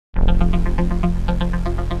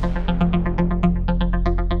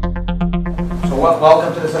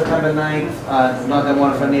Welcome to the September 9th Northern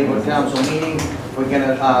Waterfront Neighborhood Council meeting. We're going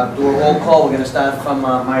to do a roll call. We're going to start from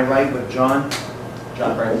my right with John.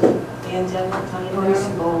 John Bradley. Dan Gemma, Tony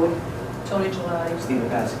Bowie, Tony Gelati, Stephen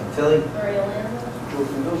Passacantilli. Maria Landa, Joe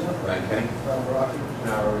Mendoza. Ryan Kenny.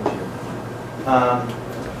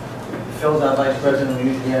 Phil's our vice president who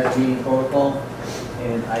usually has meeting protocol,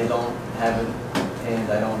 and I don't have it,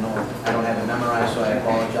 and I don't have it memorized, so I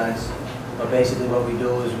apologize. But basically what we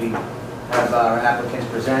do is we have our applicants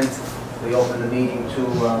present. We open the meeting to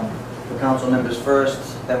the council members first,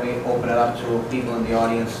 then we open it up to people in the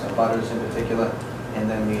audience, butters in particular, and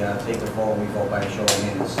then we take the vote. We vote by a show of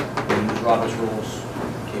hands. We use Robert's rules,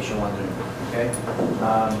 in case you're wondering. Okay.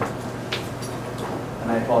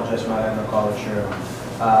 And I apologize for not having a collar shirt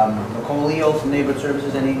on. Nicole Leo from Neighborhood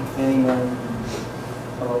Services.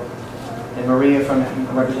 Hello. And Maria from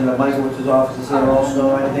Representative Michaelowicz's office is here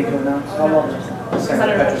also. Anything to announce?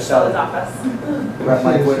 Senator Petroselli. office.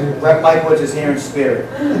 Rep. Michaelowicz is here in spirit.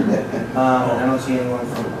 I don't see anyone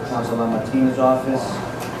from Councilor Martinez's office.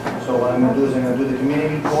 So what I'm going to do is I'm going to do the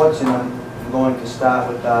community reports, and I'm going to start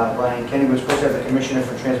with Brian Kenny. We're supposed to have the Commissioner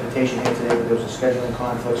for Transportation here today, but there was a scheduling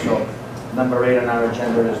conflict, so number 8 on our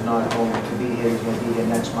agenda is not going to be here. He's going to be here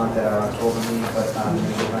next month at our October meeting, but I'm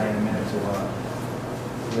going to give Brian a minute to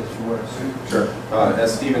give a few words. Sure.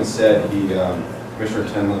 As Stephen said, Commissioner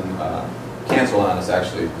Tinlin canceled on us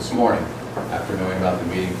actually this morning after knowing about the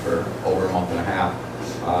meeting for over a month and a half.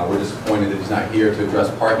 We're disappointed that he's not here to address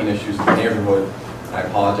parking issues in the neighborhood. I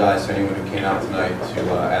apologize to anyone who came out tonight to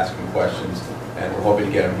ask him questions, and we're hoping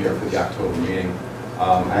to get him here for the October meeting.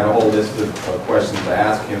 I had a whole list of questions to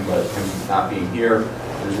ask him, but him not being here,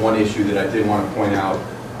 there's one issue that I did want to point out,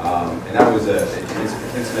 and that was an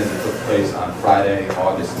incident that took place on Friday,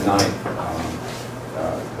 August 9th.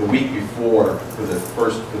 The week before, for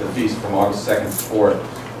the feast from August 2nd to 4th,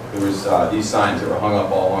 there was these signs that were hung up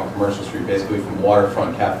all along Commercial Street, basically from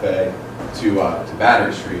Waterfront Cafe to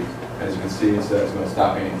Battery Street. As you can see, it says no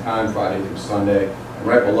stopping any time, Friday through Sunday. And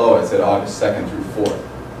right below it said August 2nd through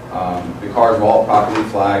 4th. The cars were all properly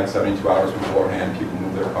flagged 72 hours beforehand. People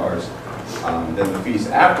moved their cars. Then the feast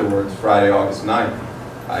afterwards, Friday, August 9th,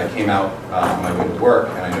 I came out on my way to work,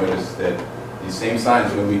 and I noticed that these same signs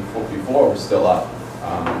from the week before were still up.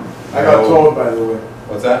 I got told, by the way.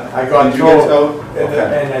 What's that? I got Did you get told, told?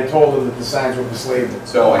 Okay. and I told them that the signs were mislabeled.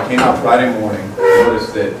 So I came out Friday morning,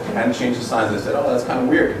 noticed that I hadn't changed the signs. I said, oh, that's kind of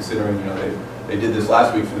weird considering, you know, they did this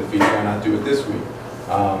last week for the feast, why not do it this week?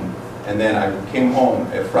 And then I came home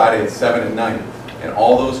at Friday at 7 at night, and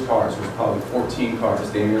all those cars, there was probably 14 cars,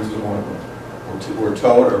 Damien's was one of them, were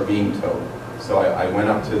towed or being towed. So I went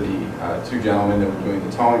up to the 2 gentlemen that were doing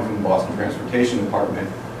the towing from the Boston Transportation Department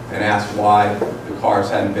and asked why the cars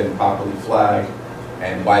hadn't been properly flagged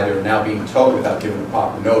and why they were now being towed without giving the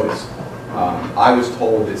proper notice. I was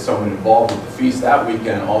told that someone involved with the feast that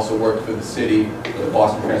weekend also worked for the city, for the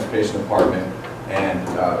Boston Transportation Department, and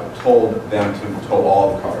told them to tow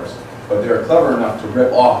all the cars. But they were clever enough to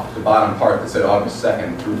rip off the bottom part that said August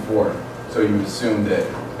 2nd through 4th, so you would assume that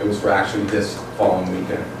it was for actually this following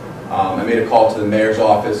weekend. I made a call to the mayor's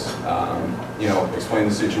office, you know, explain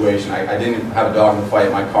the situation. I didn't have a dog in the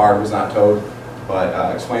fight. My car was not towed,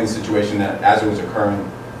 but explained the situation that as it was occurring,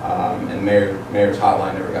 and mayor's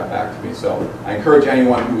hotline never got back to me. So I encourage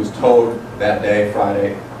anyone who was towed that day,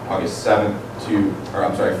 Friday, August 7th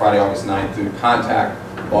Friday, August 9th, to contact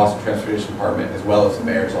the Boston Transportation Department as well as the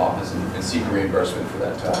mayor's office and seek reimbursement for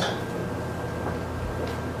that tow.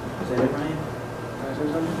 Is that it, Brian? Can I say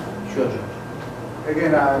something? Sure, Judge.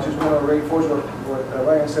 Again, I just want to reinforce what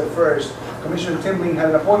Ryan said first. Commissioner Timling had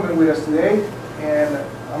an appointment with us today, and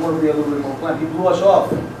I'm going to be a little bit more blunt. He blew us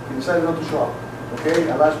off. He decided not to show up, okay,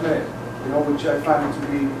 at last minute, you know, which I find it to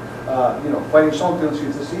be, you know, quite insulting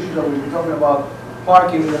since this issue that we've been talking about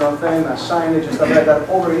parking, you know, signage and stuff like that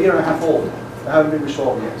over a year and a half old that haven't been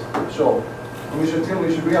resolved yet. So, Commissioner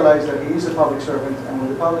Timling should realize that he is a public servant, and when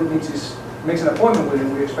the public makes an appointment with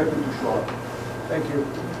him, we expect him to show up. Thank you.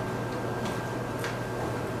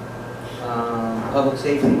 Public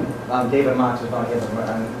safety. David Marks is not here,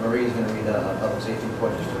 but Marie's going to read a public safety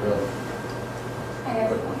report, just a real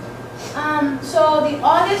quick one. So the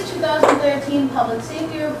August 2013 public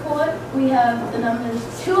safety report, we have the numbers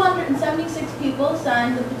 276 people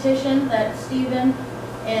signed the petition that Stephen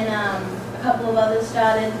and a couple of others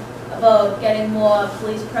started about getting more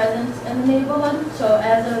police presence in the neighborhood. So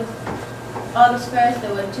as of August 1st,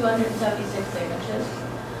 there were 276 signatures.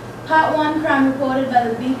 Part 1 crime reported by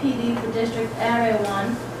the BPD for District Area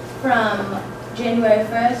 1 from January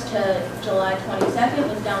 1st to July 22nd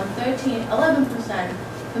was down 11%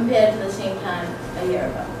 compared to the same time a year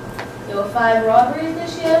ago. There were 5 robberies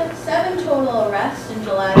this year, 7 total arrests in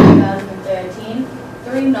July 2013,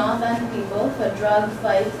 3 North End people for drug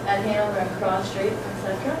fights at Hanover and Cross Street,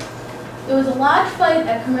 etc. There was a large fight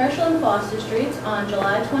at Commercial and Foster Streets on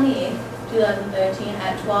July 28, 2013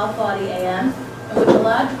 at 12:40 a.m. in which a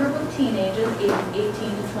large group of teenagers ages 18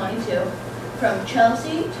 to 22 from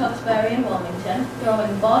Chelsea, Tewksbury, and Wilmington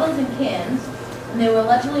throwing bottles and cans, and they were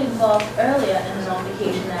allegedly involved earlier in an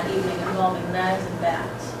altercation that evening involving knives and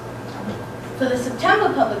bats. For the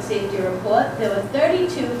September Public Safety Report, there were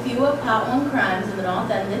 32 fewer Part 1 crimes in the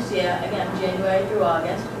North End this year, again January through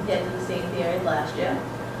August, compared to the same period last year.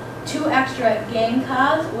 2 extra gang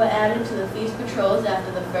cars were added to the feast patrols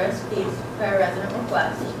after the first feast per resident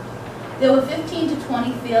request. There were 15 to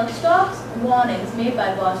 20 field stops, warnings made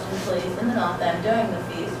by Boston police in the North End during the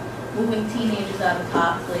feast, moving teenagers out of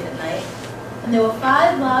parks late at night. And there were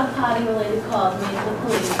 5 loud party-related calls made to the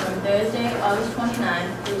police from Thursday, August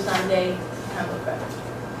 29th through Sunday, September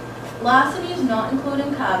 1st. Larcenies not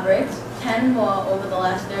including car breaks, 10 more over the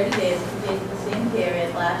last 30 days compared to the same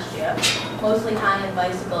period last year, mostly high-end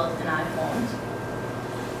bicycles and iPhones.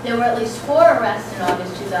 There were at least 4 arrests in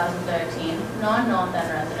August 2013, non-North End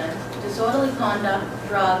residents, disorderly conduct,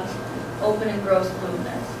 drugs, open and gross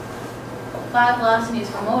lewdness. 5 larcenies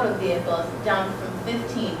for motor vehicles, down from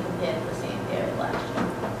 15 compared to the same period last year.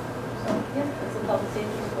 So, yeah, that's the public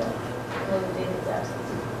safety report. Look at David's absence.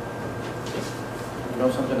 You know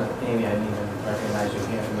something, Amy, I didn't even recognize you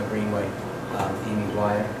here from the Greenway, Amy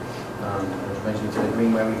Dwyer. Which brings me to the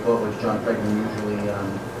Greenway report, which John Pregman usually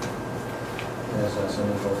has some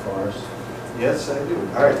info for us. Yes, I do.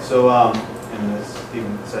 All right, so, and as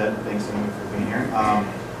Stephen said, thanks Amy for being here.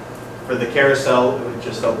 For the carousel, it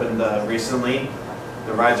just opened recently.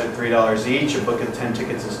 The rides are $3 each. A book of 10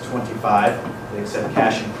 tickets is $25. They accept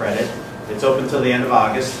cash and credit. It's open till the end of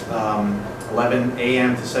August, 11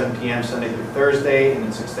 a.m. to 7 p.m. Sunday through Thursday, and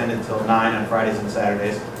it's extended till 9 on Fridays and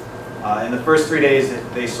Saturdays. In the first 3 days,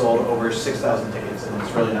 they sold over 6,000 tickets, and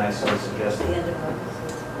it's really nice. So I suggest The end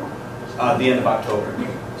of the end of October.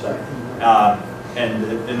 Sorry. And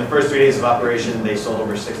in the first 3 days of operation, they sold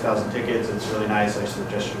over 6,000 tickets. It's really nice. I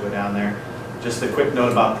suggest you go down there. Just a quick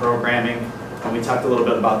note about programming. We talked a little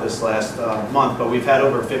bit about this last month, but we've had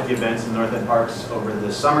over 50 events in North End Parks over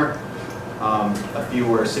the summer. A few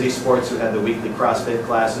were City Sports, who had the weekly CrossFit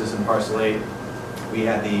classes in Parcel 8. We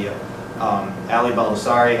had the Ali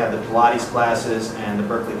Baldessari had the Pilates classes, and the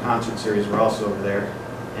Berkeley Concert Series were also over there.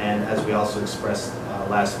 And as we also expressed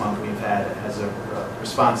last month, we've had, as a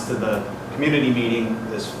response to the community meeting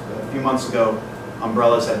a few months ago,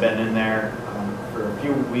 umbrellas have been in there for a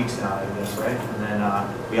few weeks now, I guess, right? And then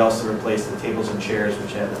we also replaced the tables and chairs,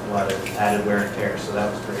 which had a lot of added wear and tear, so that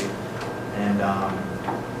was great. And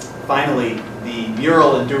finally, the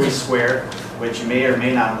mural in Dewey Square, which you may or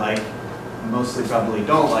may not like, mostly probably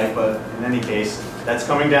don't like, but in any case, that's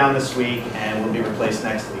coming down this week and will be replaced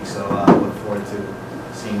next week, so I look forward to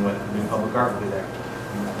seeing what new public art will be there.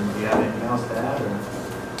 Do you have anything else to add? Or?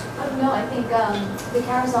 No, I think the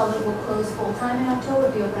carousel will close full-time in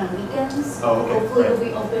October, be open on weekends. Oh, okay. Hopefully Right. it'll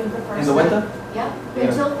be open the first In the winter? Yeah, Yeah.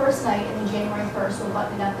 until first night, and then January 1st we'll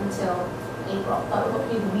button it up until April. But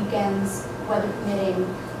hopefully the weekends, weather permitting,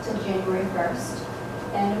 till January 1st.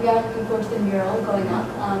 And we are looking forward to the mural going up.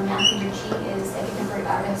 Matthew Ritchie is a contemporary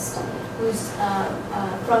artist who's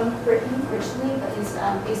from Britain originally, but he's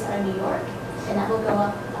based out of New York. And that will go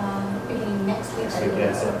up beginning next week. So,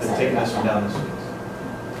 yeah, I've been taking this one down this week.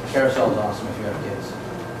 Carousel is awesome if you have kids.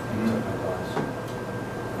 Mm-hmm.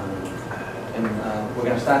 And we're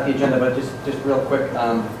going to start the agenda, but just real quick,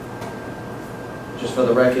 just for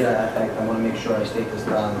the record, I want to make sure I state this.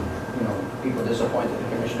 You know, people disappointed the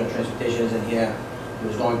Commissioner of Transportation isn't here. He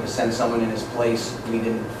was going to send someone in his place. We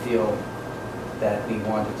didn't feel that we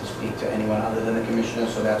wanted to speak to anyone other than the Commissioner,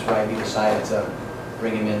 so that's why we decided to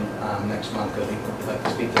bring him in next month, because we'd like to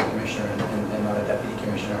speak to the Commissioner and not a Deputy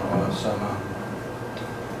Commissioner or some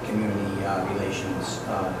community relations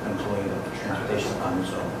employee of the Transportation Department.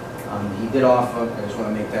 So he did offer. I just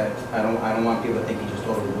want to make that. I don't want people to think he just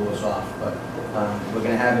totally blew us off. But we're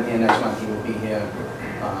going to have him here next month. He will be here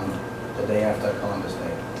the day after Columbus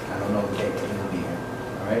Day. I don't know the date, but he will be here.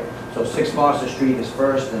 All right. So 6 Foster Street is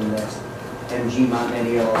first, and that's MG Mountain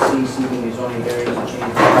Eddie LLC seeking the zoning variance to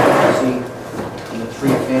change the occupancy from the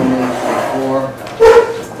 3-family to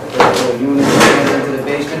 4 units expanded into the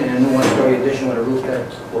basement, and a new 1-story addition with a roof that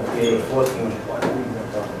will create a 4th unit.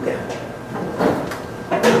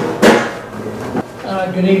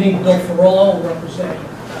 Good evening, Bill Ferrolo, representing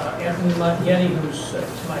Anthony Montietti, who's to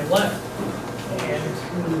my left, and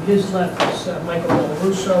to his left is Michael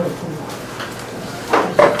Russo, who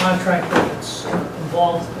is contractor that's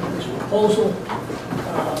involved in this proposal.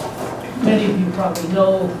 Many of you probably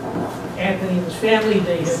know Anthony and his family.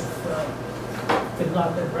 They have been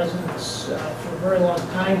North End residents for a very long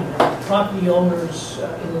time. They're property owners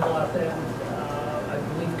in the North End. I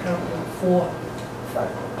believe currently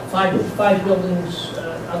five buildings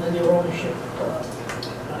under their ownership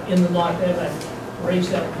in the North End. I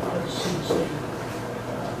raised that because he's an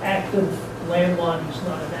active landlord. He's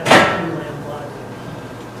not an absentee landlord.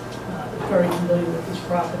 He's very familiar with his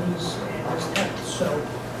properties and his tenants. So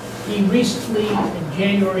he recently, in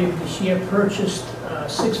January of this year, purchased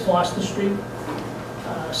 6 Foster Street.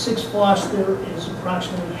 6 Foster is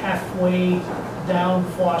approximately halfway down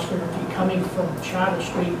Foster. If you're coming from Charter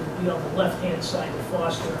Street, it would be on the left-hand side of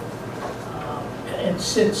Foster. It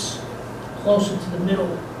sits closer to the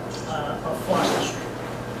middle of Foster Street.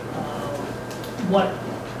 What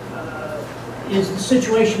is the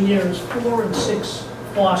situation there is 4 and 6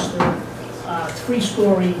 Foster,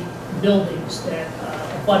 3-story buildings that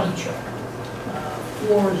abut each other.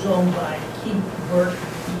 4 is owned by Keith Burt,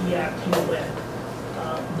 B-E-R-T-O-N.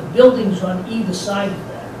 The buildings on either side of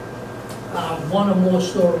that are 1 or more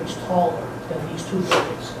stories taller than these 2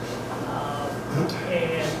 buildings.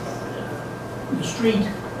 And the street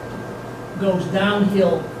goes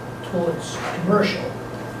downhill towards commercial.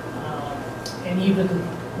 And even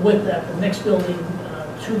with that, the next building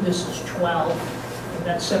to this is 12, and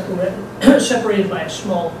that's separated by a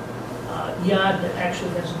small yard that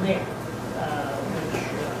actually has a name,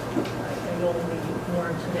 which I only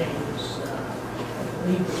learned today is, I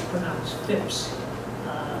believe it's pronounced Phipps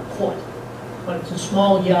Court. But it's a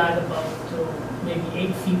small yard about maybe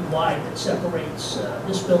 8 feet wide that separates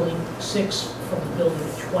this building 6 from the building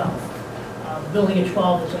at 12. The building at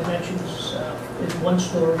 12, as I mentioned, is 1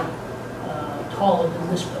 story taller than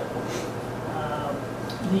this building.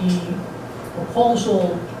 The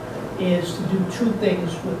proposal is to do 2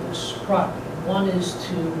 things with this property. One is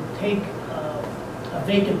to take a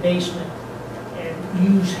vacant basement and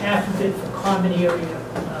use half of it for common area,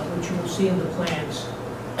 which you will see in the plans,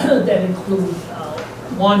 that include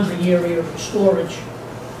laundry area and storage,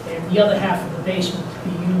 and the other half of the basement to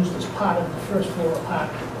be used as part of the first floor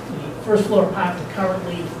apartment. The first floor apartment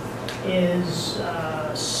currently is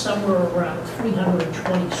somewhere around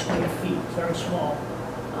 320 square feet, very small.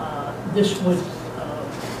 This would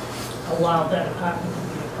allow that apartment to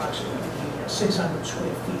be approximately 600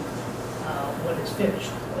 square feet when it's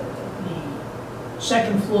finished. The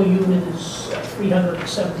second floor unit is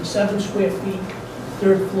 377 square feet. The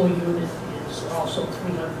third floor unit is also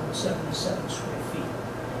 377 square feet.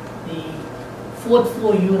 The fourth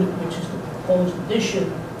floor unit, which is the proposed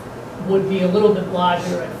addition, would be a little bit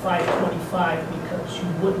larger at 525 because you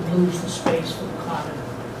wouldn't lose the space for the common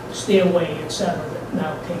stairway, etc., that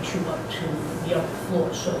now takes you up to the upper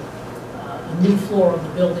floor. So the new floor of the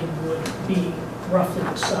building would be roughly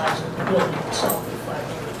the size of the building itself at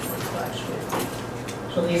 525 square feet.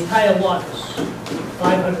 So the entire lot is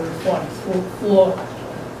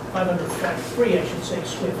 543, I should say,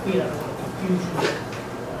 square feet. I don't want to confuse you.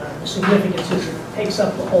 The significance is it takes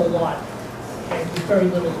up the whole lot and with very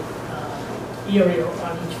little area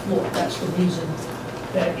on each floor. That's the reason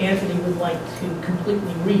that Anthony would like to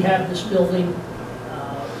completely rehab this building,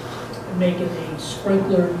 make it a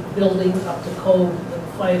sprinkler building up to code, the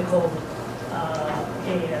fire code,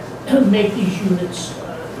 and make these units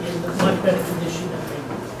in much better condition than they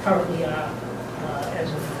currently are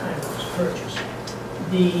as of the time of this purchase.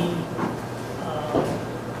 The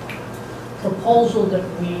proposal that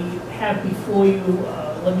we have before you,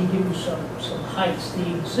 let me give you some heights.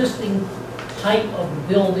 The existing height of the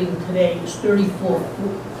building today is 34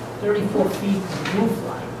 feet from the roof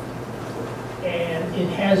line. And it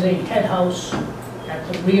has a head house at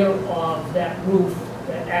the rear of that roof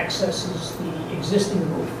that accesses the existing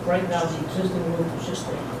roof. Right now, the existing roof is just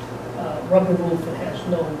a rubber roof that has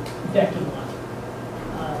no decking on it.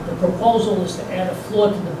 The proposal is to add a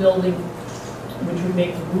floor to the building, which would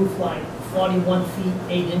make the roof line 41 feet,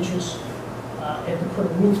 8 inches, and to put a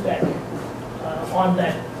roof deck on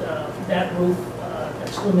that roof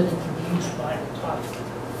that's limited to be used by the top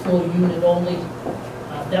floor unit only.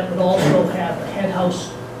 That would also have a head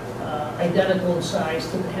house identical in size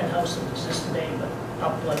to the head house that exists today, but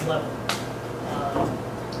up one level.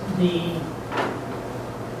 The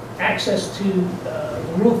access to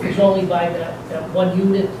the roof is only by that one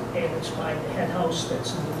unit, and it's by the head house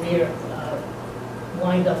that's in the rear,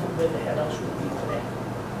 lined up with where the head house would be today.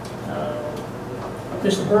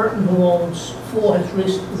 Mr. Burton, who owns 4, has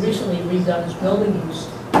recently redone his building. He's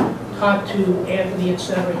talked to Anthony,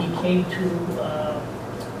 etc. He came to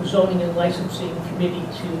the Zoning and Licensing Committee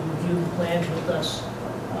to review the plans with us.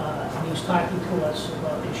 he's talking to us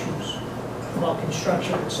about issues, about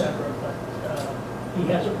construction, etc., but he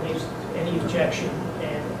hasn't raised any objection,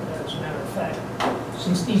 and as a matter of fact,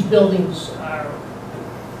 since these buildings are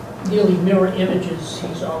nearly mirror images,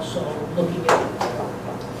 he's also looking at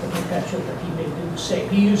the potential that he may do the same.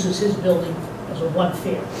 He uses his building as a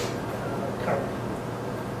one-family currently.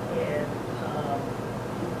 And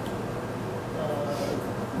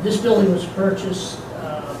this building was purchased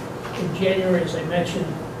in January, as I mentioned,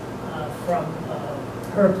 from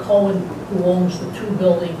Herb Cohen, who owns the two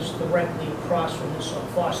buildings directly across from this on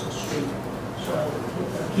Foster Street. So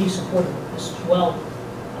he supported this as well.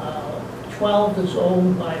 12 is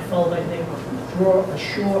owned by a fellow by the name of Dror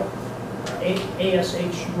Ashur,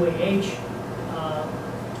 A-S-H-U-A-H.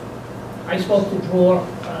 I spoke to Dror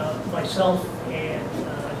myself, and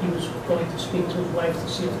he was going to speak to his wife to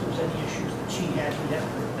see if there was any issues that she had. We'd have to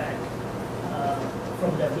bring back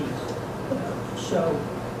from that meeting. So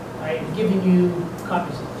I've given you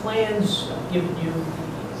copies of the plans, I've given you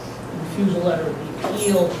the refusal letter of the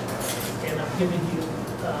appeal, and I've given you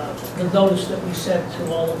the notice that we sent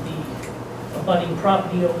to all of the abutting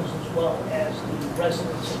property owners as well as the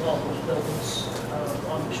residents of all those buildings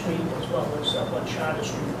on the street, as well as up on Charter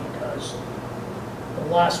Street, because the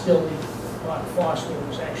last building on Foster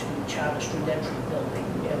was actually a Charter Street entry building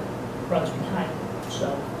and runs behind it. So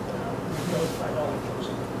we notified all of those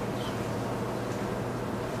individuals.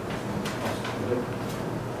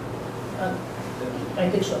 I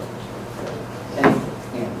think so.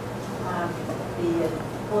 The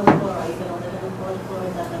fourth floor, are you going to live in the fourth floor,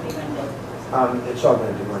 is that going to be rented? It's all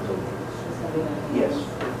going to be rental. It's going to be rented? Yes.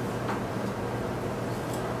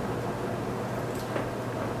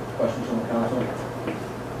 Questions from the council?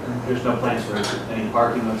 There's no plans for any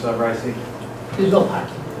parking whatsoever, I see. There's no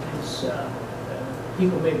parking. There's,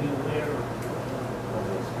 people may be aware,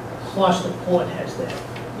 Gloucester Port has that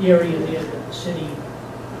area there that the city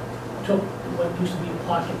took what used to be a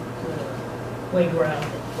pocket playground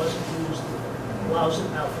that wasn't used, allows it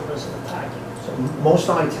now for resident parking. So, Most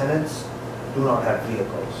of my tenants do not have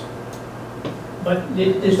vehicles. but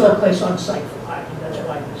there's no place on site for parking, that's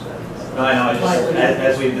why there's no. No, I know, I just,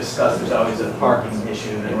 as we've discussed, there's always a parking issue,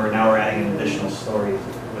 and now we're adding an additional story.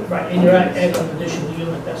 Right, and you're adding an additional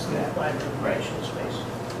unit, that's the required additional space.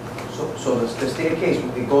 So the staircase,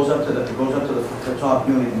 it goes up to the top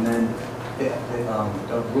unit, and then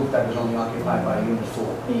the roof deck is only occupied by unit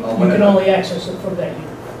 4. You can only access it from that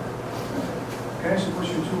unit. Can I ask a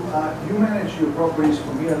question too? You manage your properties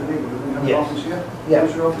from here in the neighborhood, do you have an Yes. office here? Yeah.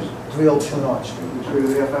 Where's your office? 302 North Street. So you're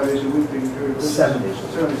there 5 days a week, taking care of business? 7 days a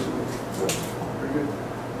week. 7 days a week. Good. Very good.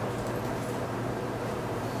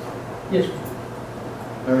 Yes,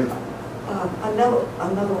 Very, In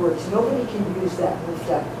other words, nobody can use that roof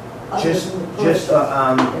deck other Just, than the just,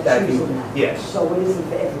 person that, that's using that. yes. So it isn't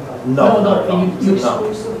for everybody. No, and you- no.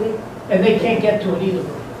 Exclusively? and they can't get to it either.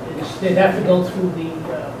 They'd have to go through the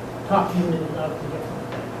top unit in order to get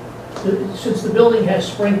to it. Since the building has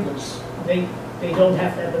sprinklers, they don't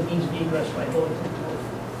have to have a means of egress by going to the roof.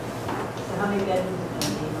 So how many bedrooms are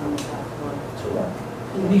going to be on the top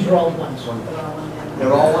floor? These are all ones. They're all on there?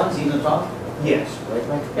 they're all ones, even the top? Yes, right,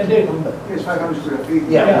 Mike? And they, It's 500 square feet.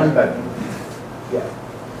 Yeah, Yeah. 1 bedroom. Yeah.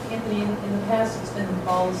 Anthony, in the past, it's been the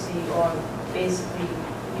policy, or basically,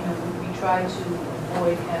 we try to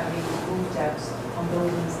avoid having roof decks on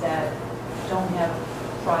buildings that don't have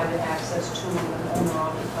private access to an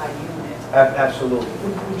owner-occupied unit. Absolutely.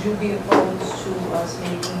 Would you be opposed to us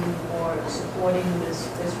making or supporting this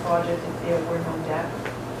project if there were no deck?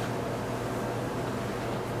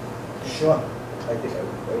 Sure. I think I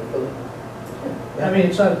would, right, Billy? I mean,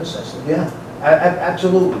 it's not a necessity. Yeah,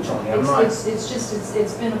 absolutely, Tony, I'm not. It's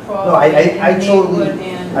been a problem. No, I in the totally, neighborhood,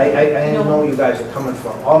 and, I know you guys are coming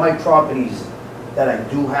from. All my properties that I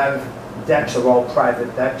do have, decks are all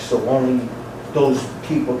private decks, so only those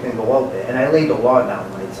people can go out there. And I laid the law down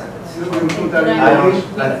with my tenants. You don't put that in I your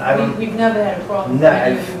don't- I don't- We've never had a problem with No,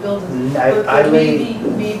 any of your buildings. I But laid,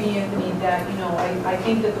 maybe, Anthony, that, I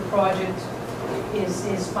think that the project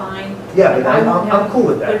is fine. yeah, but I won't have- I'm cool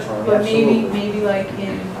with that, Tony, But maybe, absolutely. like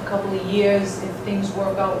in a couple of years, if things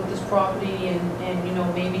work out with this property and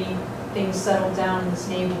maybe things settle down in this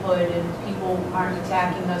neighborhood and people aren't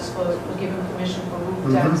attacking us for giving permission for roof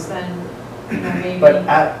Mhm. decks, then, maybe. But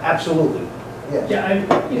absolutely, yes. Yeah,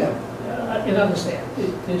 I can understand.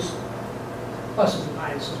 There's pluses and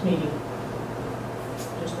minuses, meaning,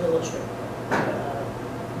 just to illustrate,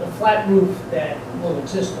 the flat roof that will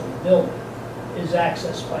exist on the building is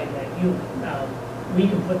accessed by that unit. Now, we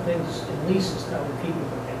can put things in leases telling people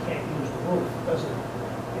that they can't use the roof. It doesn't,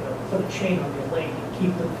 put a chain on their leg and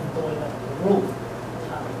keep them from going up the roof.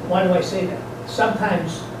 Why do I say that?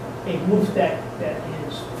 Sometimes a roof deck that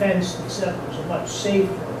is fenced, etc., is a much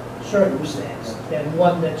safer circumstance than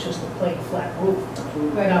one that's just a plain flat roof.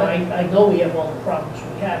 Now, I know we have all the problems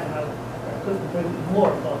we have, and I couldn't agree with you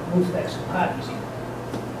more about roof decks and parties.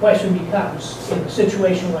 The question becomes, in a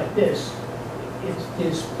situation like this,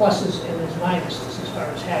 there's pluses and there's minuses as far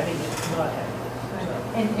as having it and not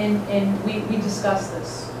having it. And we discussed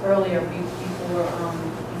this earlier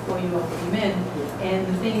before you all came in, and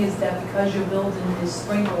the thing is that because your building is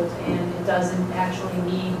sprinkled and it doesn't actually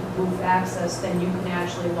need roof access, then you can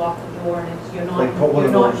actually lock the door and you're not, Like put one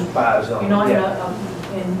of those bars on. you're not Yeah.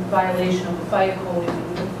 in violation of the fire code, and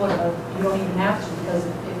you can put you don't even have to, because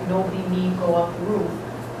if nobody need go up the roof,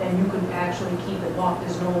 then you can actually keep it locked.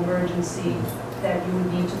 There's no emergency that you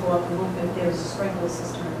would need to go up the roof if there's a sprinkler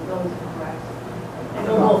system in the building, correct? I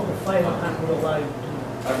don't know if the fire department would allow you to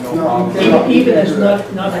I have no No, problem. you cannot. even as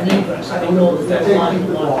not an egress, I don't know if that's allowed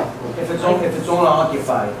or not. If it's owner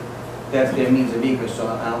occupied, that's their means of egress, so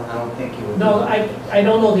I don't think you would. No, I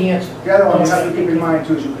don't know the answer. The other one you have to keep in mind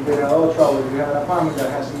too is you can get in a lot of trouble if you have an apartment that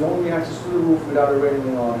has, you only access to the roof without a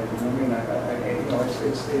railing on it, you know what I mean? You know,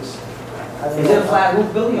 it's. I don't Is know. it a flat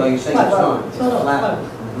roof building, or are you saying it's not? It's No, no, a flat flat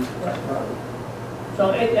roof. Right. So,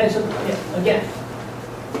 again,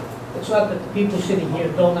 it's not that the people sitting here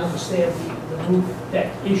don't understand the roof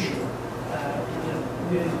deck issue.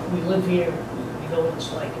 You know, we live here, we know what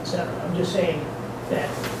it's like, etc. I'm just saying that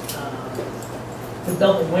the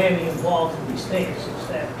double whammy involved in these things is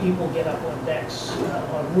that people get up on decks,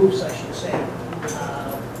 on roofs, I should say.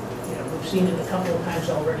 You know, we've seen it a couple of times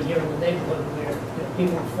already here in the neighborhood where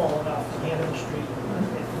people have fallen off the Hanover Street and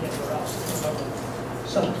where else.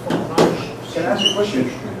 Someone's fallen off. Can I ask you a question?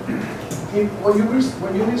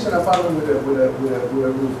 When you lease an apartment with a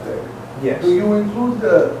roof deck, Yes. do you include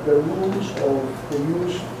the rules of the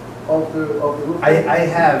use of the roof deck? I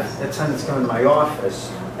have the tenants come in my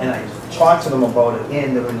office, and I talk to them about it,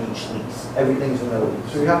 and they're in each lease. Everything's in the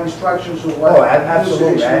lease. So you have instructions of what? Oh,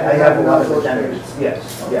 absolutely, I have a lot of those tenants,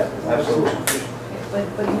 yes, yeah, absolutely.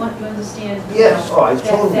 But you understand. Yes, oh, I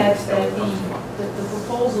totally That understand. the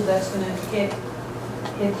proposal that's gonna hit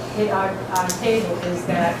our table is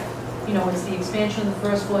that, you know, it's the expansion of the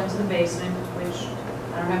first floor into the basement, which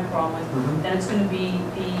I don't have a problem with. Mhm. Then it's gonna be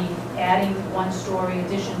the adding one-story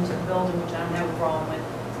addition to the building, which I don't have a problem with,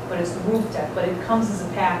 but it's the roof deck, but it comes as a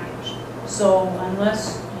package. So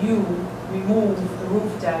unless you remove the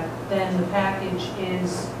roof deck, then the package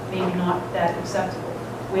is maybe not that acceptable.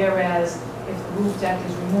 Whereas if the roof deck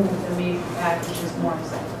is removed, then maybe the package is more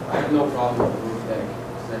acceptable. I have no problem with the roof deck.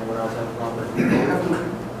 Does anyone else have a problem with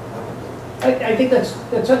it? I think that's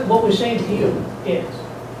what we're saying to you is,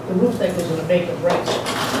 the roof deck isn't a make or break,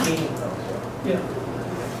 meaning, you know,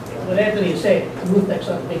 what Anthony is saying, the roof deck's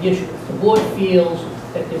not a big issue. If the board feels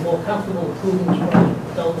that they're more comfortable approving this project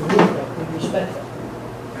without the roof deck, we respect that.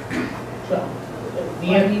 So, the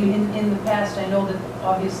Well, I end, mean, in the past, I know that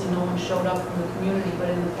obviously no one showed up from the community, but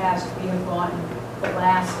in the past, we have gotten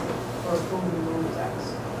blasted for approving roof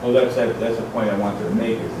decks. Well, that's the point I wanted to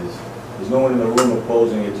make, is there's no one in the room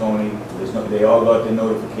opposing it, Tony. There's no, they all got their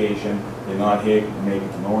notification, they're not here to make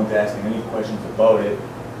it, no one's asking any questions about it.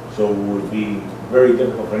 So it would be very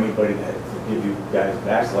difficult for anybody to give you guys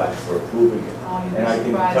backslash for approving it. Oh, you'd be And I can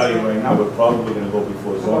surprised, tell you right? right now, we're probably gonna go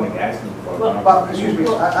before zoning asking for it. Well, But, excuse me,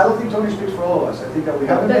 I don't think Tony speaks for all of us. I think that we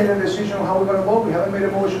haven't made a decision on how we're gonna vote, we haven't made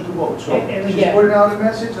a motion to vote. So, And she's again- putting out a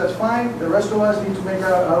message, that's fine. The rest of us need to make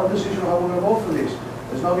our own decision on how we're gonna vote for this.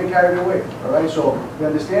 Let's not get carried away, all right? So, we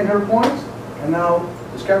understand her point, and now,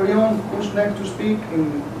 let's carry on. Who's next to speak,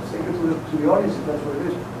 and take it to the audience, if that's what it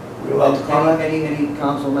is. We allowed to comment? Any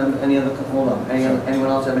council member, any other, hold on,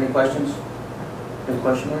 anyone else have any questions? Have a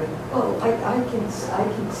question, Mary? Oh, I can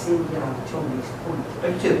see Tony's point.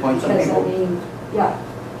 Right to the point, some Because, I people. mean, yeah,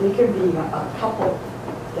 there can be a couple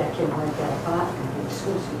that can rent that apartment,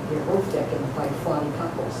 exclusive, their roof deck, and invite 40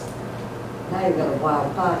 couples. Now you've got a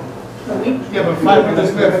wild party. Yeah, but 500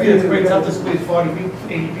 square feet, it's great, tough to squeeze 40 people,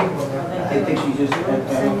 80 people in there. I think she's just,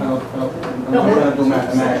 I'm not trying to do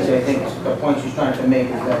mathematics, I think the point she's trying to make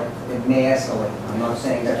is that it may escalate. I'm not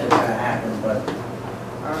saying that's what's gonna happen, but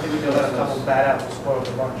I don't think we do let a couple bad apples spoil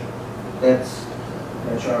the bunch. that's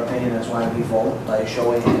your opinion, that's why we vote by a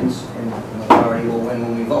show of hands, and the majority will win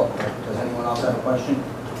when we vote. Does anyone else have a question?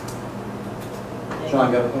 Sean,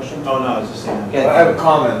 you have a question? Oh, no, I was just saying. Okay. I have a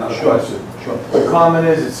comment, not a Sure. question. Sure. The comment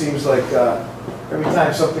is, it seems like every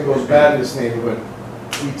time something goes bad in this neighborhood,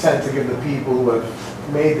 we tend to give the people who have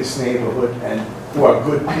made this neighborhood and who are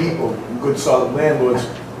good people, good solid landlords,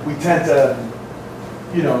 we tend to,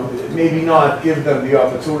 you know, maybe not give them the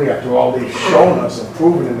opportunity after all they've shown us and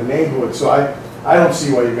proven in the neighborhood. So I don't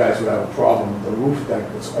see why you guys would have a problem with the roof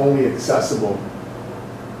deck that's only accessible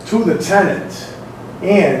to the tenant,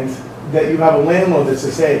 and that you have a landlord that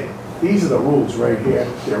says, hey, these are the rules right here.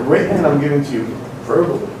 They're written and I'm giving to you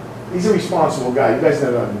verbally. He's a responsible guy. You guys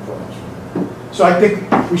never have any problems with him. So I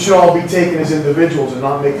think we should all be taken as individuals and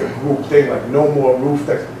not make a group thing like no more roof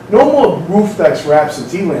decks. No more roof decks for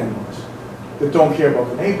absentee landlords that don't care about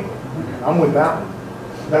the neighborhood. I'm with that one.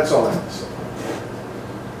 That's all I have to say.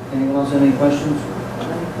 Anyone else have any questions?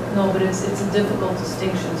 No, but it's a difficult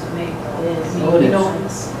distinction to make. Oh, it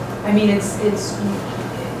is. I mean, it's,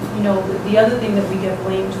 you know, the other thing that we get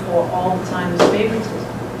blamed for all the time is favoritism.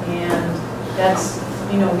 And that's,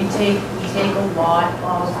 you know, we take a lot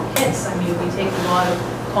of hits. I mean, we take a lot of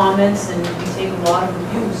comments and we take a lot of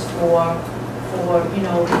reviews for you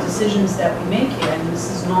know, the decisions that we make here. And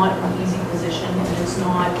this is not an easy position, and it's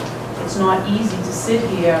not easy to sit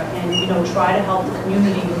here and, you know, try to help the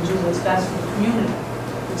community and do what's best for the community.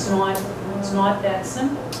 It's not that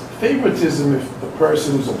simple. Favoritism if the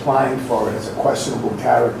person who's applying for it has a questionable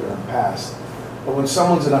character and past. But when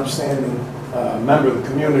someone's an upstanding member of the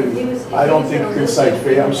community, I don't think you can cite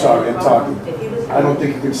favoritism. I'm sorry, I'm talking. I don't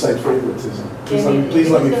think you can cite favoritism. Please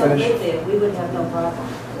let me finish. We would have no problem.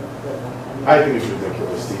 I think it's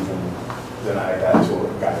ridiculous to even deny that to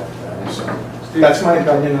a guy like that. So that's my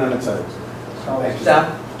opinion on the subject. Thank you. Stop.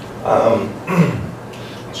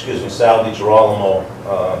 Excuse me, Sal DiGirolamo,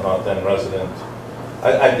 North End resident.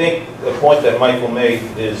 I think the point that Michael made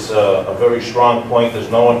is a very strong point. There's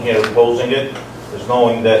no one here opposing it. There's no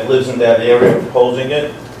one that lives in that area opposing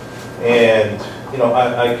it. And, you know,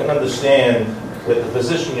 I can understand that the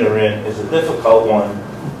position you're in is a difficult one,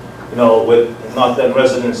 you know, with North End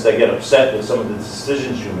residents that get upset with some of the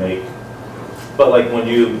decisions you make. But like when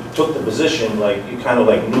you took the position, like you kind of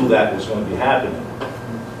like knew that was going to be happening.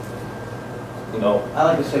 You know, I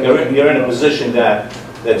like to say you're in a position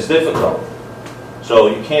that's difficult. So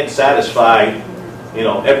you can't satisfy, you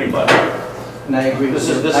know, everybody. And I agree. This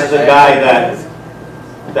is a guy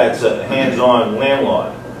that's a hands-on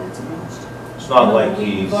landlord. It's not like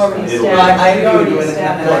he's. I agree with you,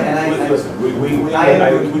 and Listen,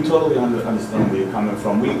 we totally understand where you're coming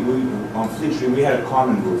from. We on Fleet Street, we had a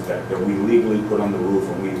common roof deck that we legally put on the roof,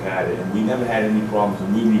 and we've had it, and we never had any problems,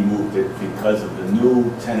 and we removed it because of the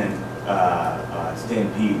new tenant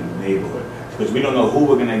stampede in the neighborhood. Because we don't know who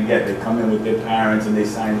we're going to get. They come in with their parents and they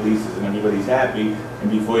sign leases and everybody's happy,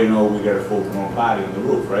 and before you know, we got a full-blown party on the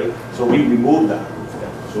roof, right? So we removed that roof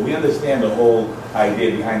deck. So we understand the whole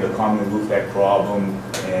idea behind the common roof deck problem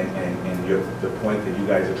and the point that you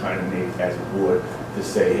guys are trying to make as a board to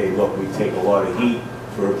say, hey, look, we take a lot of heat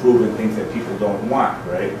for approving things that people don't want,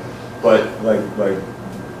 right? But like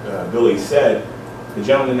Billy said, the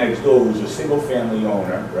gentleman next door, who's a single-family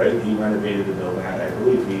owner, right? He renovated the building. I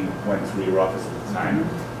believe he went through your office at the time.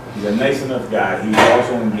 He's a nice enough guy. He's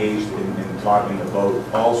also engaged in talking about,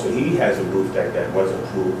 also, he has a roof deck that was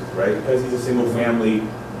approved, right? Because he's a single-family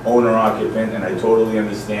owner-occupant, and I totally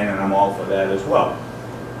understand, and I'm all for that as well.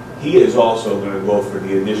 He is also going to go for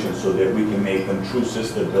the addition so that we can make them true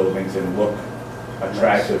sister buildings and look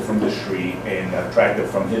attractive from the street and attractive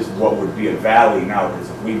from his, what would be a valley now,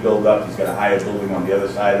 because if we build up, he's got a higher building on the other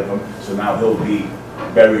side of him, so now he'll be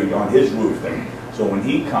buried on his roof thing. So when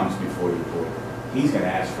he comes before you, he's going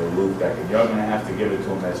to ask for a roof deck, and you're going to have to give it to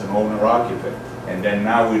him as an owner-occupant. And then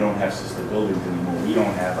now we don't have sister buildings anymore. We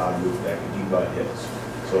don't have our roof deck, and he got his.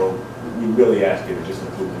 So we really ask you to just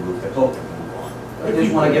approve the roof deck. Oh. I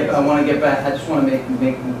just want to get back. I just want to make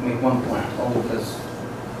one point, only because I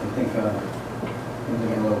think things are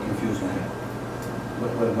getting a little confusing here.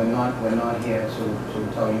 We're not here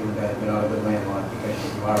to tell you that you're not a good landlord,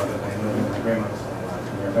 because you are a good landlord. You're my grandmother's landlord.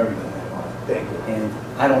 You're a very good landlord. Thank you. And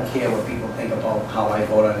I don't care what people think about how I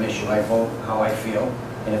vote on an issue. I vote how I feel.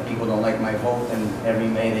 And if people don't like my vote, then every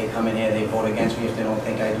May they come in here, they vote against me if they don't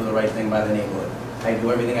think I do the right thing by the neighborhood. I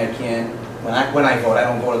do everything I can. When I vote, I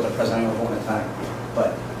don't vote as a president, I don't vote at a time.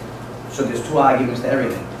 But, so there's two arguments to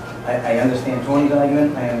everything. I understand Tony's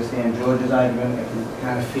argument, I understand George's argument. I can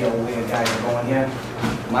kind of feel where guys are going here.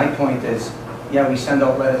 My point is, yeah, we send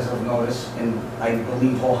out letters of notice, and I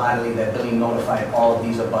believe wholeheartedly that Billy notified all of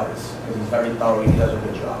these abutters, because he's very thorough and he does a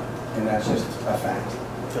good job. And that's just a fact.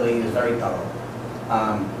 Billy is very thorough.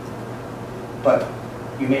 But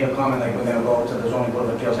you made a comment like we're going to go to the zoning board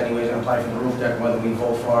of appeals anyways and apply for the roof deck, whether we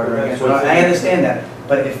vote for it or against it. I understand that,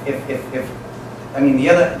 but if I mean, the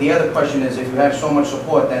other question is, if you have so much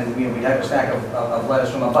support, then we'd have a stack of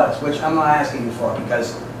letters from abutters, which I'm not asking you for,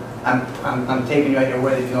 because I'm taking you at your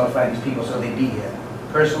word that you notify these people so they be here.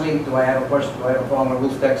 Personally, do I have a problem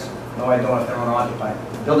with roof decks? No, I don't if they're unoccupied.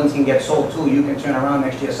 Buildings can get sold too. You can turn around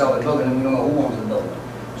next year, sell the building, and we don't know who owns the building.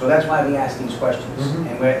 So that's why we ask these questions,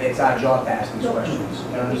 and it's our job to ask these questions.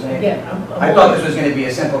 You know what I'm saying? Again, I thought this was going to be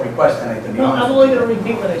a simple request tonight, to be No, honest. I'm only going to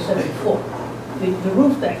repeat what I said before. The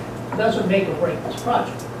roof deck doesn't make or break this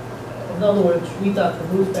project. In other words, we thought the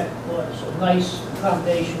roof deck was a nice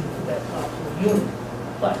accommodation for that top floor unit.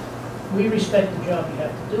 But we respect the job you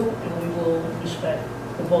have to do, and we will respect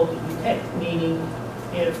the vote that you take. Meaning,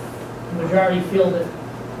 if the majority feel that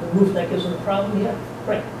the roof deck isn't a problem, yeah,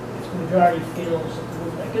 great. If the majority feels that the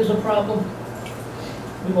roof deck is a problem,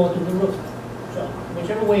 we won't do the roof deck. So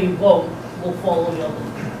whichever way you vote, we'll follow the other.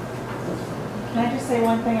 Can I just say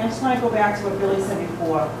one thing? I just want to go back to what Billy said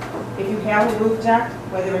before. If you have a roof deck,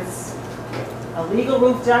 whether it's a legal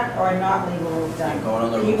roof deck or a not legal roof deck,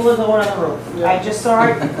 people are going on the roof. Yeah. I just saw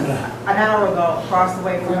it an hour ago across the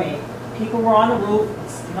way from me. People were on the roof,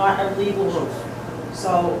 it's not a legal roof.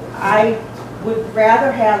 So I would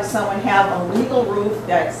rather have someone have a legal roof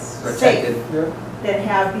that's Protected. safe than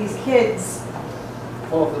have these kids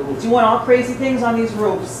Fall off the roof. doing all crazy things on these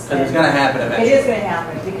roofs. Because it's going to happen It eventually. is going to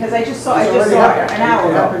happen, because I just saw It's it already happened. an hour It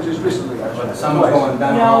ago. happened just recently, actually. But someone's going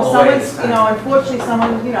down You know, all the way. someone's, unfortunately,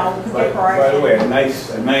 someone, could get hurt. By the way, a nice,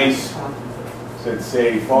 let's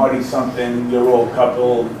say 40-something-year-old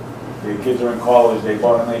couple, their kids are in college, they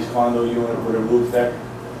bought a nice condo unit with a roof deck.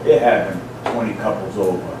 They're having 20 couples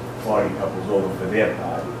over, 40 couples over for their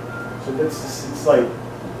party. So it's like,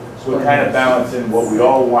 we're kind of balancing what we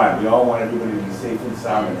all want. We all want everybody to be safe and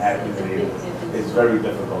sound and happy in the neighborhood. It's very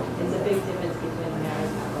difficult to do It's a that. big difference between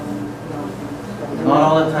married and Not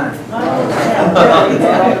all the time.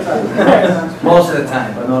 Yeah. Most of the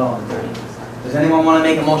time, but not all the time. Does anyone want to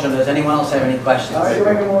make a motion? Does anyone else have any questions? I'd like to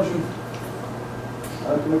make a motion. I'd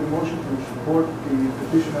like to make a motion to support the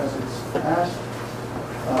petition as it's asked.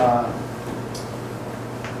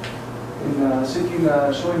 In seeking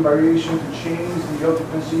showing variation to change the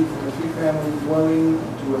occupancy from a three-family dwelling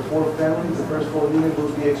to a four-family. The first floor unit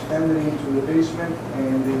will be expanded into the basement,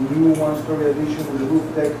 and the new one-story addition with the roof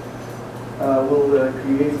deck will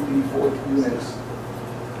create the fourth units.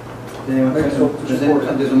 Does anyone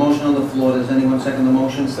second? There's a motion on the floor. Does anyone second the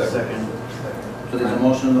motion? Second. So there's a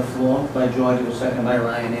motion on the floor by George, it was seconded by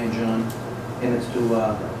Ryan and John, and it's to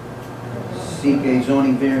seek a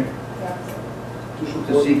zoning variance.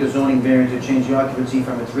 To seek a zoning variance to change the occupancy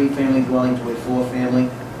from a three-family dwelling to a four-family.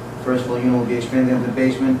 First floor unit will be expanded into the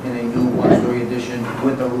basement, and a new one-story addition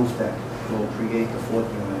with a roof deck will create the fourth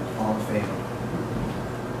unit. All in favor?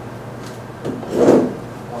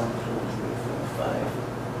 1, 2, 3, 4, 5,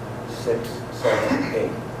 6, 7,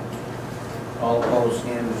 8. All opposed,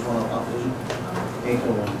 and there's one opposition. 8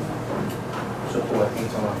 to 1. Support, 8 to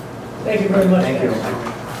 1. Thank you very much. Thank you.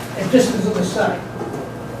 And just as an aside,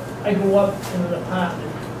 I grew up in an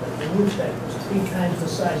apartment, but the roof deck was 3 times the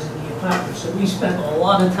size of the apartment, so we spent a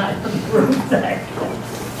lot of time on the roof deck.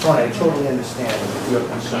 Tony, I totally understand your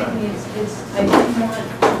concern. I didn't want to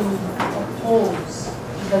oppose,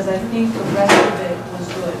 because I think the rest of it was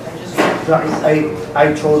good. I just wanted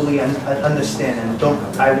I totally understand, and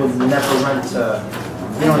I would never rent to,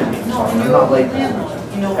 you know what I mean? No, I'm you're not like a landlord,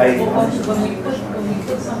 when we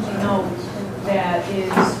put something out that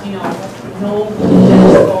is, no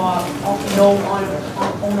no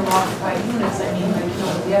owner occupied units, I mean,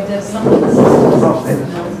 we have to have some consistency.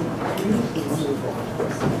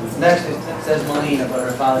 Next, it says Melina, but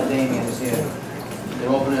her father Damien is here. They're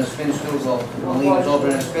opening a spin studio. Melina's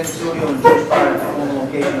opening a spin studio in Juice Bar at the former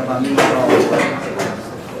location of our meeting hall.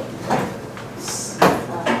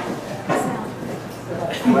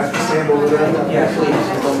 Do I have to stand over there? Yeah,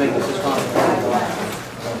 please, don't make this as complicated.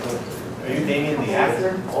 Are you Damien the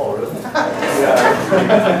actor? Oh, really?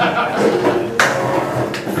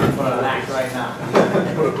 I'm gonna act right now.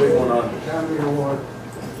 Put a big one on.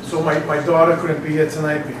 So my daughter couldn't be here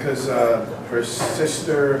tonight because her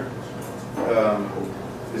sister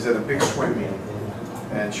is at a big swim meet,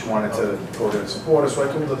 and she wanted to go there and support us. So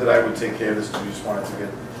I told her that I would take care of this. We just wanted to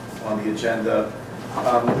get on the agenda.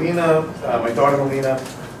 Melina, my daughter Melina,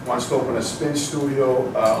 wants to open a spin studio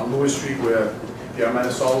on Lewis Street where the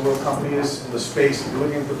Armada Solid World Company is. In the space, if you're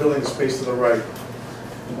looking at the building, the space to the right.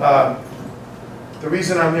 The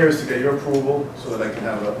reason I'm here is to get your approval so that I can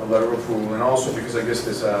have a letter of approval, and also because I guess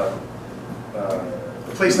there's the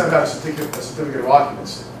place never had a certificate of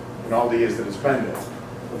occupancy in all the years that it's been there.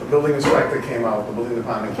 But the building inspector came out, the building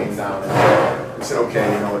department came down and said, okay,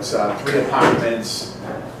 it's 3 apartments,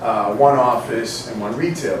 1 office, and 1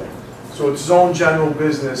 retail. So it's zone general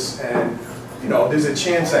business, and there's a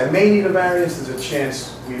chance I may need a variance, there's a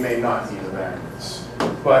chance we may not need a variance.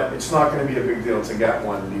 But it's not going to be a big deal to get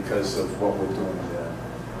one because of what we're doing there.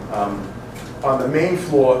 On the main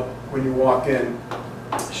floor, when you walk in,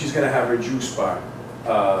 she's gonna have her juice bar.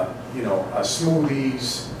 You know,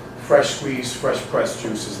 smoothies, fresh squeezed, fresh pressed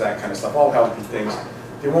juices, that kind of stuff, all healthy things.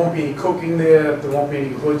 There won't be any cooking there, there won't be any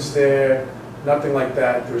hoods there, nothing like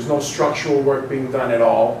that. There's no structural work being done at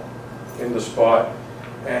all in the spot.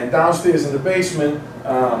 And downstairs in the basement,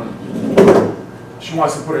 she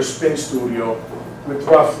wants to put her spin studio with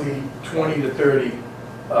roughly 20 to 30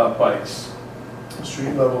 bikes.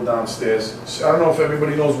 Street level downstairs. So I don't know if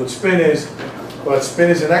everybody knows what spin is, but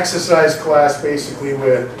spin is an exercise class basically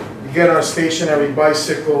where you get on a stationary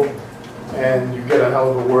bicycle and you get a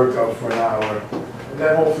hell of a workout for an hour. And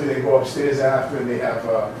then hopefully they go upstairs after and they have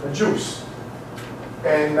a juice.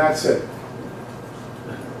 And that's it.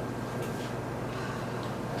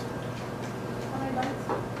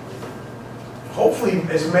 Hopefully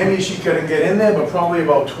as many as she can get in there, but probably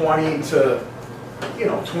about 20 to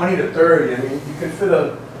 20 to 30. I mean, you can fit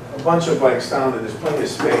a bunch of bikes down there. There's plenty of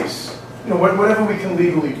space. You know, whatever we can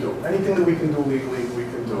legally do. Anything that we can do legally, we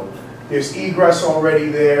can do. There's egress already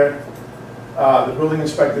there. The building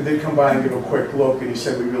inspector did come by and give a quick look, and he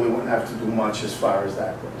said we really wouldn't have to do much as far as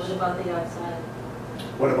that goes. What about the outside?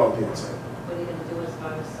 What about the outside? What are you going to do as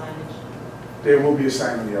far as signage? There will be a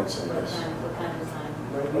sign on the outside, yes. What kind of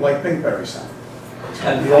sign? Like Pinkberry sign.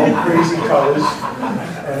 The all crazy colors,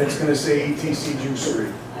 and it's going to say ETC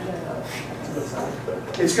Juicery.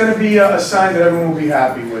 It's going to be a sign that everyone will be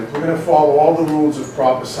happy with. We're going to follow all the rules of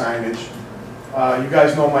proper signage. You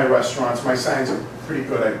guys know my restaurants. My signs are pretty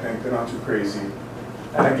good, I think. They're not too crazy.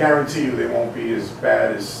 And I guarantee you they won't be as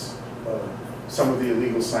bad as some of the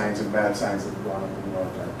illegal signs and bad signs that have gone up in the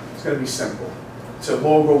North End. It's going to be simple. It's a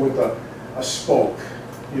logo with a spoke,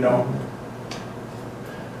 you know.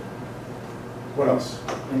 What else?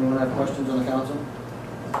 Anyone have questions on the council?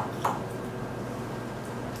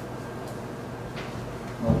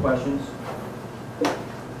 No questions?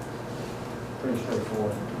 Pretty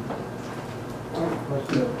straightforward.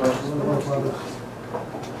 Questions on the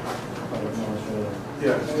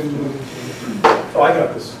Yeah. Oh, I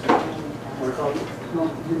got this. No,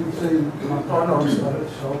 you didn't say you want to Oh, no, talk I'm about it,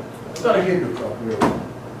 so. I thought I gave you a copy of it.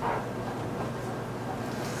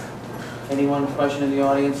 Anyone question in the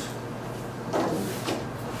audience?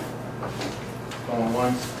 Going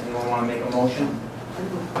once, anyone want to make a motion?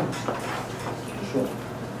 Sure.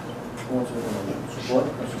 Who wants to make a motion? Support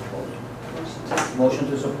or support? Motion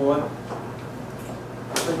to support?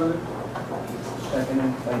 Second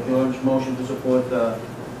by George, motion to support the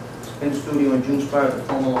Spin Studio and Juice Bar at the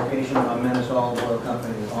former location of Menace Olive Oil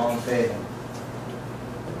Company. All in favor?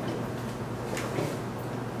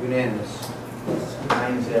 Unanimous.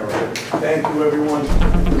 9-0. Thank you, everyone.